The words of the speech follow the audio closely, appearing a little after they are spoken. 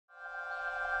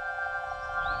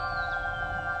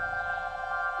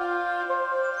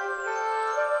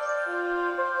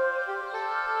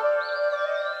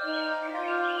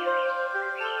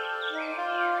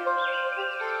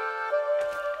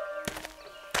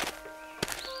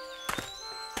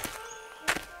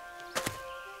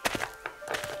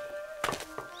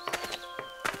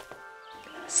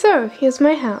So, here's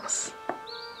my house.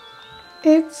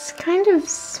 It's kind of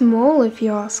small if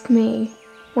you ask me.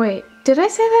 Wait, did I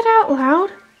say that out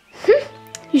loud?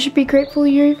 You should be grateful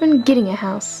you're even getting a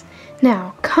house.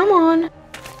 Now, come on.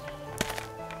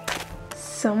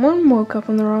 Someone woke up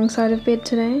on the wrong side of bed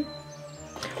today.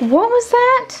 What was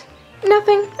that?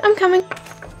 Nothing, I'm coming.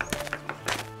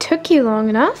 Took you long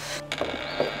enough.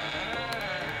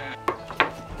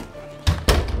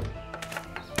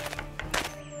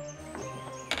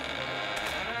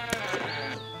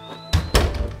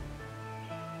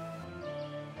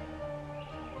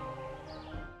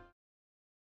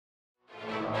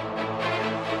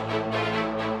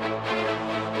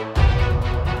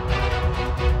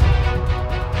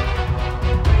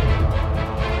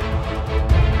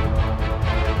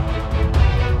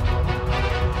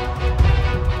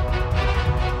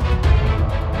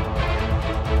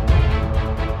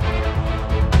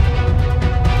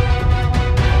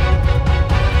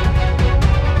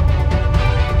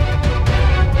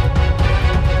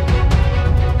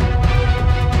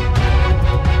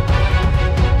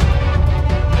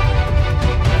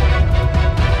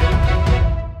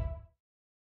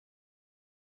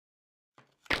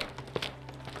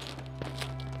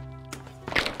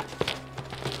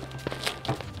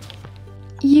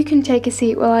 You can take a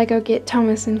seat while I go get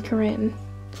Thomas and Corinne.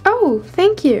 Oh,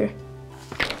 thank you.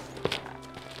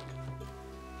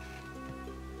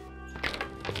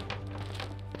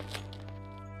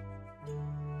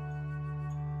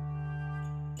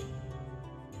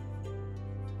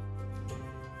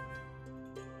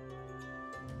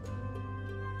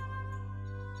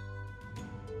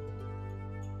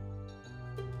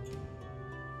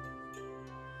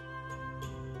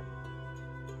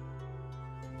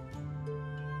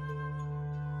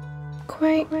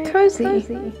 Quite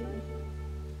cozy.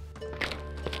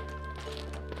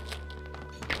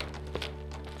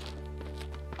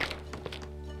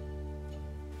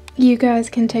 You guys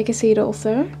can take a seat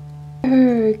also.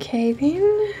 Okay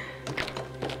then.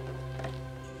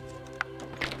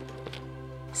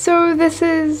 So this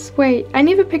is... wait, I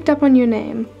never picked up on your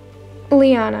name.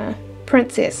 Liana.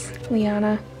 Princess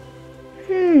Liana.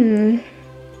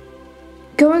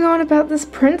 Going on about this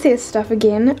princess stuff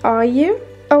again, are you?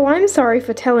 Oh, I'm sorry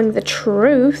for telling the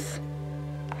truth.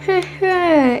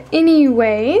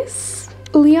 Anyways,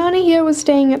 Liana here was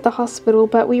staying at the hospital,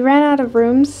 but we ran out of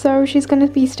rooms, so she's gonna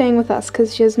be staying with us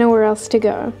because she has nowhere else to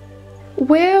go.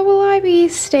 Where will I be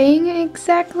staying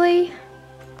exactly?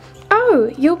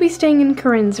 Oh, you'll be staying in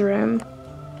Corinne's room.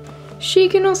 She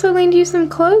can also lend you some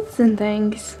clothes and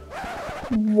things.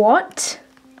 What?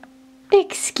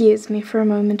 Excuse me for a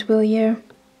moment, will you?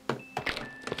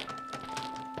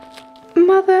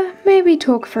 Mother, maybe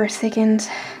talk for a second.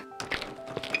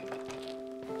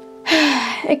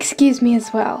 Excuse me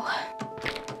as well.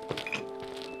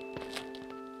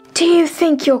 Do you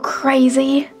think you're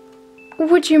crazy?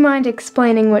 Would you mind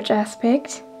explaining which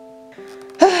aspect?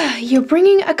 You're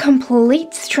bringing a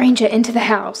complete stranger into the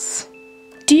house.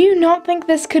 Do you not think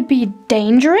this could be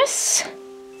dangerous?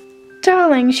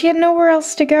 Darling, she had nowhere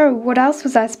else to go. What else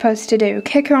was I supposed to do?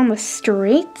 Kick her on the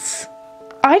streets?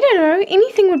 I don't know,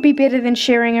 anything would be better than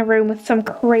sharing a room with some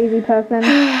crazy person.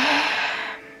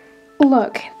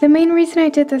 Look, the main reason I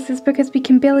did this is because we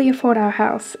can barely afford our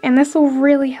house, and this will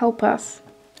really help us.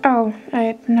 Oh, I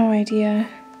had no idea.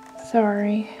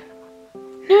 Sorry.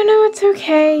 No, it's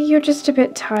okay. You're just a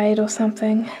bit tired or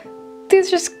something. There's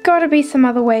just gotta be some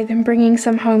other way than bringing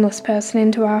some homeless person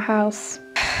into our house.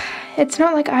 It's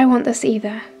not like I want this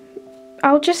either.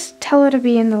 I'll just tell her to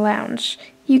be in the lounge.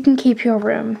 You can keep your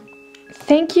room.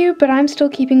 Thank you, but I'm still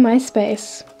keeping my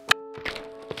space.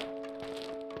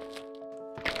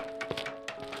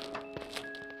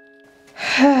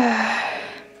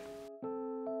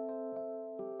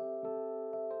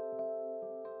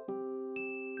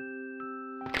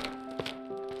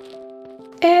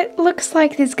 It looks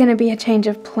like there's gonna be a change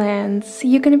of plans.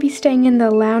 You're gonna be staying in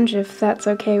the lounge if that's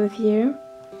okay with you.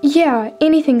 Yeah,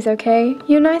 anything's okay.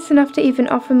 You're nice enough to even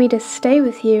offer me to stay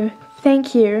with you.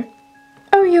 Thank you.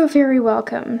 Oh, you're very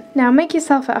welcome. Now make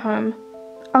yourself at home.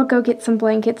 I'll go get some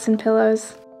blankets and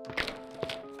pillows.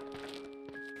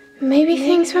 Maybe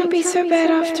things won't be so bad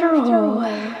after all.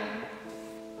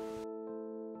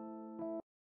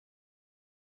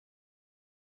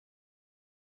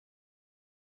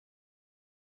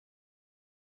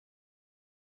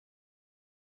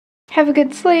 Have a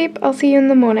good sleep. I'll see you in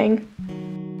the morning.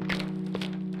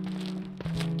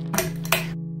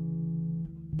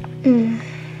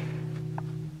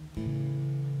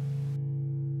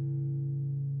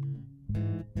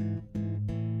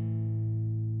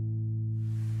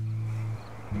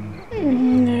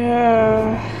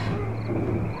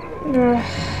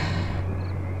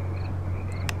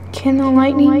 Can the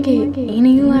lightning get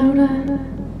any louder?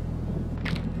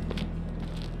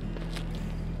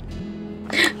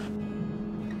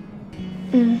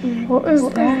 What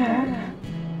was that?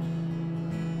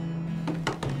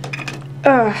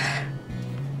 Ugh.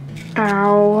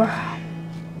 Ow.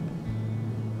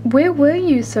 Where were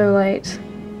you so late?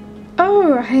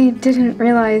 Oh, I didn't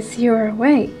realize you were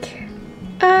awake.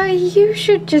 You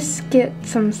should just get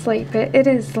some sleep. It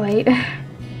is late.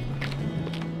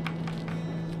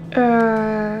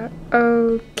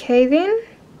 Okay then?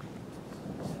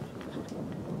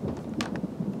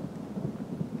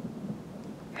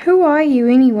 Who are you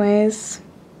anyways?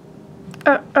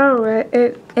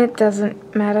 It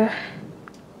doesn't matter.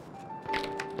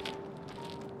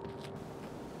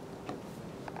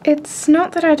 It's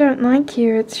not that I don't like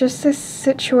you, it's just this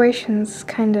situation's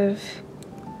kind of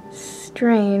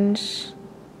strange.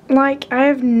 Like, I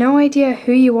have no idea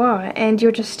who you are, and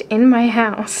you're just in my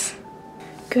house.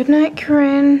 Good night,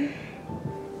 Corinne.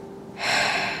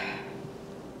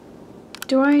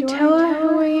 Do I tell her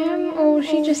who I am, or will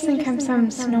she just think I'm some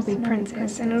snobby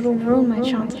princess and it'll ruin my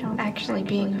chance of actually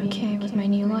being okay with my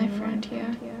new life around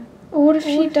here? Or what if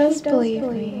she does believe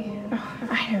me? Oh,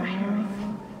 I don't know.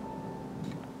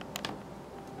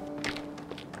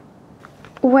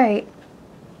 Wait,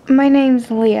 my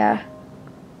name's Leah.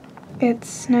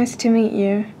 It's nice to meet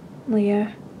you,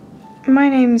 Leah. My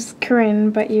name's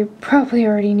Corinne, but you probably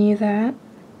already knew that.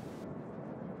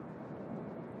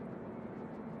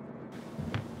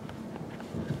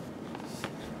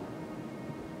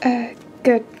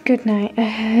 Good night.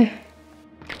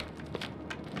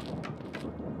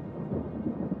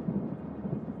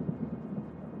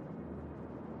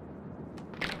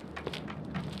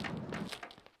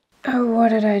 Oh, what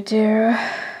did I do?